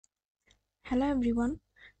Hello everyone.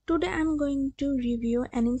 Today I'm going to review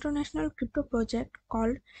an international crypto project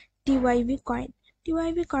called TYV Coin.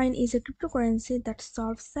 TYV Coin is a cryptocurrency that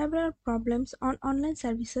solves several problems on online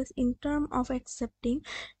services in terms of accepting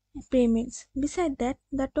payments. Besides that,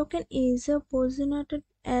 the token is positioned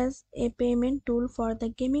as a payment tool for the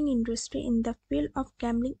gaming industry in the field of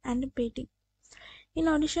gambling and betting. In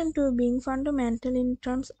addition to being fundamental in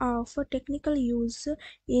terms of technical use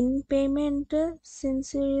in payment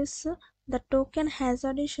scenarios, the token has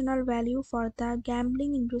additional value for the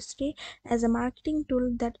gambling industry as a marketing tool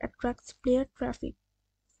that attracts player traffic.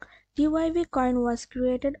 TYV Coin was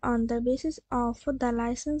created on the basis of the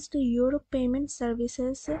licensed Euro payment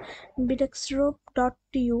services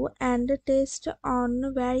bitexrope.eu and tested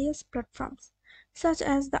on various platforms, such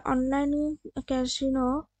as the online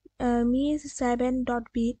casino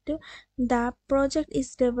Me7.bit. The project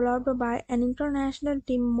is developed by an international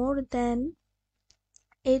team more than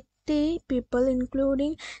 80 people,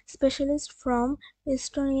 including specialists from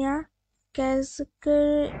Estonia, Kazakh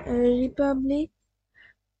Republic,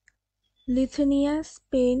 Lithuania,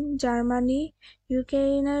 Spain, Germany,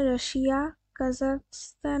 Ukraine, Russia,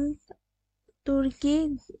 Kazakhstan,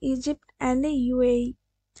 Turkey, Egypt, and UAE.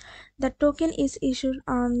 The token is issued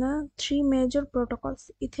on three major protocols: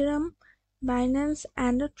 Ethereum, Binance,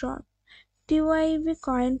 and Tron. TYV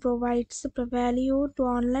Coin provides value to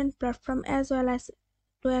online platforms as well as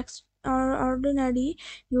to ordinary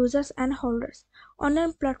users and holders.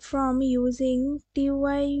 Online platforms using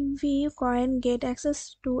TYV Coin get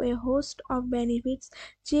access to a host of benefits.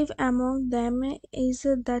 Chief among them is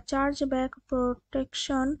the chargeback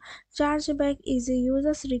protection. Chargeback is a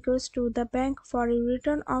user's request to the bank for a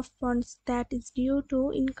return of funds that is due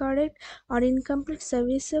to incorrect or incomplete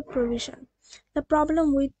service provision. The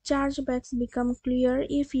problem with chargebacks becomes clear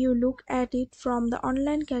if you look at it from the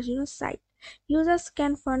online casino side. Users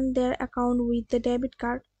can fund their account with a debit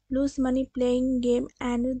card, lose money playing game,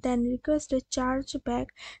 and then request a chargeback,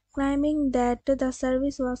 claiming that the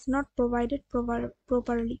service was not provided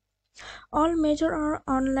properly. All major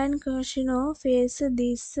online casinos face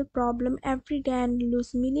this problem every day and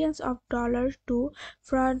lose millions of dollars to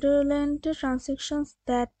fraudulent transactions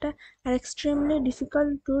that are extremely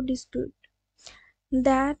difficult to dispute.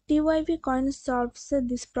 The TYV coin solves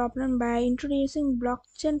this problem by introducing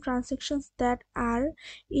blockchain transactions that are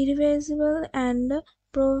irreversible and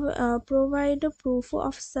provide proof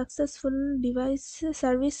of successful device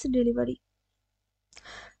service delivery.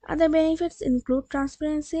 Other benefits include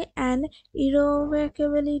transparency and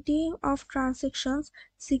irrevocability of transactions,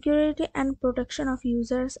 security and protection of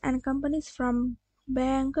users and companies from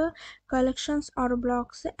bank collections or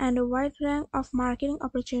blocks, and a wide range of marketing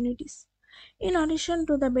opportunities. In addition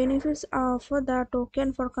to the benefits of the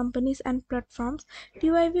token for companies and platforms,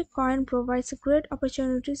 TYV Coin provides great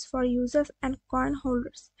opportunities for users and coin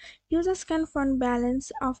holders. Users can fund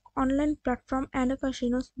balance of online platforms and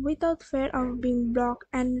casinos without fear of being blocked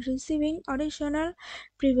and receiving additional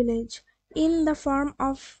privilege in the form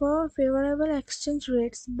of favorable exchange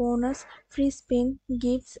rates, bonus, free spin,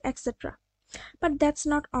 gifts, etc. But that's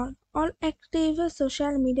not all. All active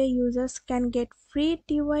social media users can get free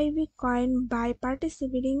TYV coin by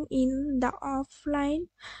participating in the offline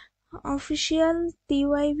official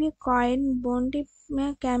TYV coin bounty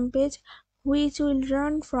campaign, which will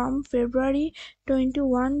run from February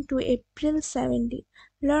 21 to April 17.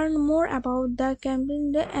 Learn more about the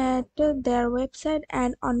campaign at their website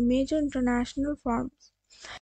and on major international forums.